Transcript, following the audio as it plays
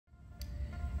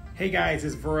Hey guys,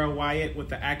 it's Varel Wyatt with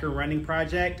the Akron Running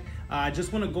Project. I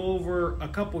just want to go over a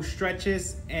couple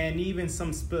stretches and even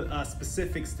some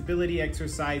specific stability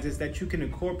exercises that you can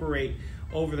incorporate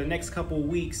over the next couple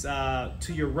weeks to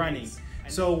your running.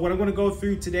 So what I'm going to go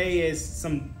through today is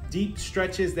some deep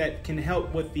stretches that can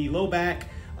help with the low back,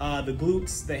 the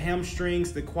glutes, the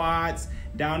hamstrings, the quads,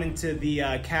 down into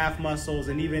the calf muscles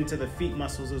and even into the feet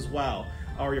muscles as well,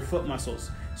 or your foot muscles.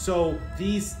 So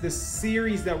this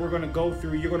series that we're going to go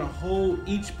through, you're going to hold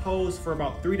each pose for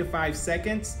about 3 to 5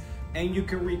 seconds, and you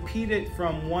can repeat it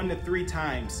from 1 to 3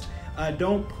 times.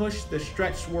 Don't push the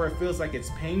stretch where it feels like it's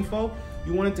painful.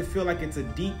 You want it to feel like it's a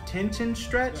deep tension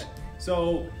stretch.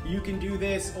 So you can do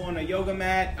this on a yoga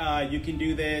mat. You can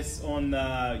do this on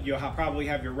you'll probably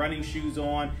have your running shoes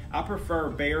on. I prefer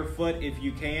barefoot if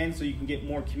you can, so you can get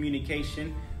more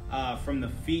communication from the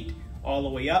feet all the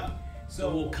way up.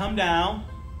 So we'll come down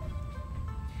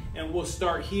and we'll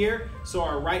start here. So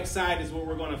our right side is what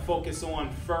we're going to focus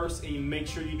on first, and you make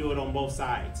sure you do it on both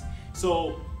sides.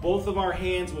 So both of our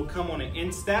hands will come on an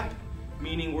instep,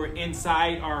 meaning we're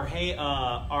inside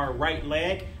our right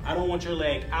leg. I don't want your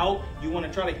leg out. You want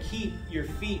to try to keep your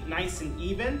feet nice and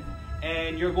even,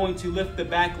 and you're going to lift the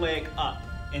back leg up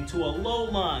into a low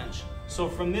lunge. So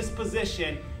from this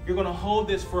position, you're going to hold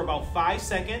this for about 5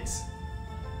 seconds,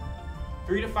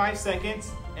 3 to 5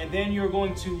 seconds, and then you're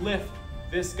going to lift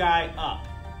this guy up.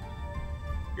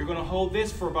 You're going to hold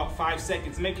this for about 5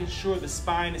 seconds, making sure the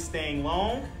spine is staying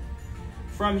long.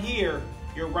 From here,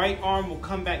 your right arm will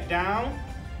come back down.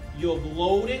 You'll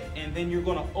load it, and then you're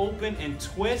going to open and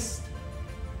twist.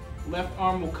 Left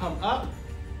arm will come up.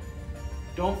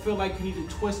 Don't feel like you need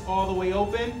to twist all the way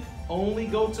open. Only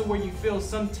go to where you feel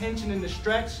some tension in the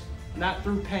stretch, not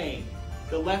through pain.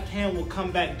 The left hand will come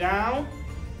back down.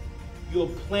 You'll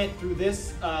plant through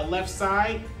this left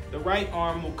side. The right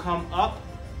arm will come up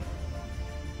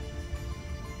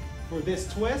for this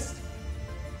twist.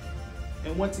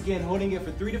 And once again, holding it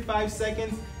for 3 to 5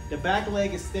 seconds. The back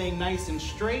leg is staying nice and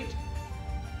straight.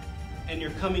 And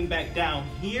you're coming back down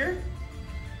here.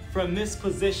 From this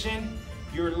position,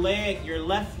 your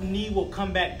left knee will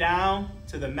come back down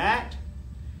to the mat.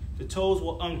 The toes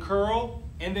will uncurl,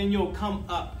 and then you'll come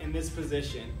up in this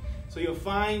position. So you'll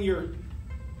find your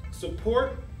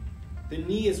support. The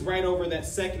knee is right over that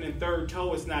second and third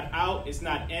toe. It's not out, it's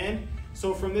not in.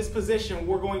 So from this position,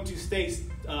 we're going to stay,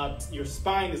 your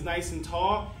spine is nice and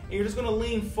tall, and you're just gonna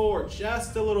lean forward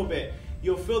just a little bit.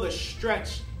 You'll feel the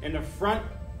stretch in the front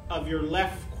of your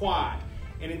left quad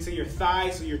and into your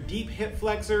thighs, so your deep hip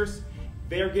flexors,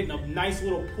 they're getting a nice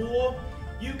little pull.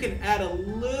 You can add a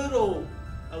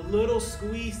little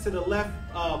squeeze to the left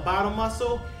bottom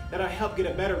muscle. That'll help get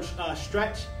a better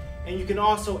stretch. And you can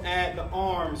also add the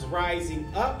arms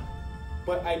rising up,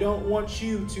 but I don't want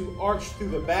you to arch through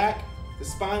the back. The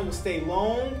spine will stay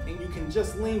long, and you can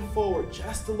just lean forward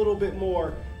just a little bit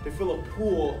more to feel a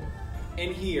pull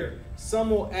in here.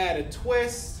 Some will add a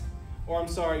twist, or I'm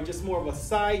sorry, just more of a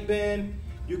side bend.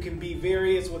 You can be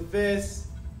various with this,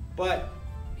 but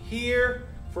here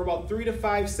for about 3 to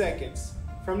 5 seconds.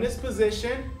 From this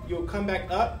position, you'll come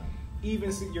back up,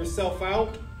 even yourself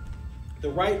out. The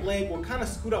right leg will kind of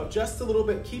scoot up just a little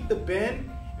bit, keep the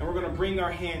bend, and we're gonna bring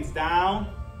our hands down,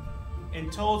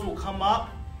 and toes will come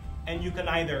up, and you can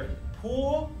either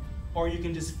pull, or you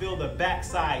can just feel the back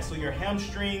side, so your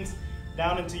hamstrings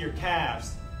down into your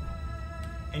calves.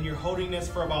 And you're holding this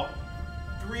for about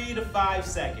 3 to 5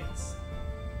 seconds.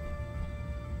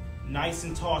 Nice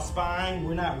and tall spine,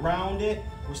 we're not rounded,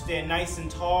 we're staying nice and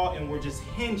tall, and we're just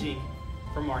hinging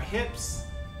from our hips,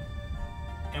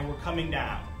 and we're coming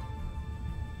down.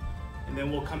 And then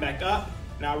we'll come back up.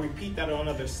 Now repeat that on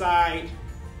the other side.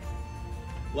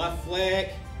 Left leg,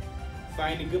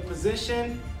 find a good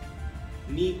position.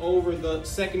 Knee over the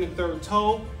second and third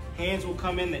toe. Hands will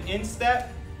come in the instep.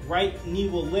 Right knee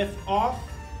will lift off.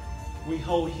 We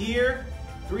hold here,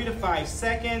 3 to 5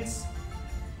 seconds.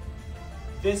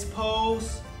 This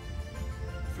pose,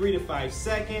 3 to 5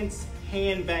 seconds.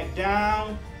 Hand back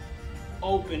down,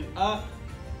 open up,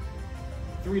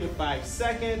 3 to 5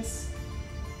 seconds.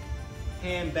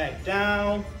 Hand back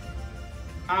down,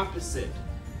 opposite,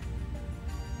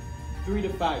 3 to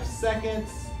 5 seconds.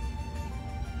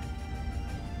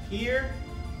 Here,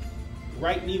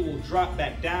 right knee will drop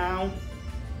back down.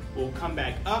 We'll come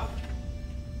back up,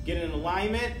 get in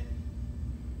alignment,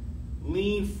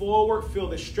 lean forward, feel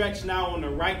the stretch now on the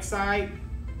right side,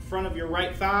 front of your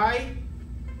right thigh.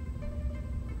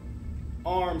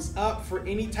 Arms up for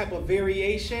any type of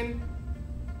variation.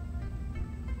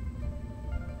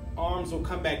 Arms will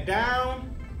come back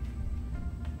down.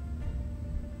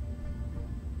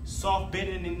 Soft bend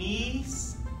in the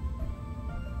knees.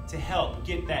 to help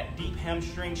get that deep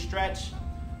hamstring stretch.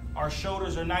 Our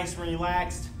shoulders are nice and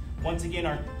relaxed. Once again,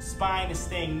 our spine is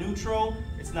staying neutral.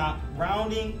 It's not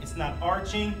rounding, it's not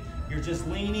arching. You're just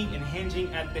leaning and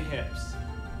hinging at the hips.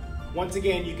 Once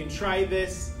again, you can try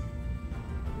this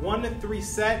 1 to 3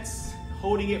 sets,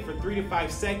 holding it for 3 to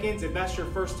 5 seconds. If that's your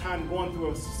first time going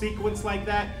through a sequence like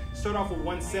that, start off with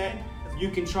 1 set. You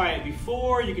can try it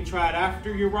before, you can try it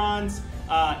after your runs,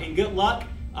 and good luck.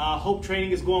 Hope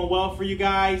training is going well for you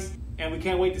guys, and we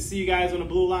can't wait to see you guys on the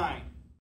blue line.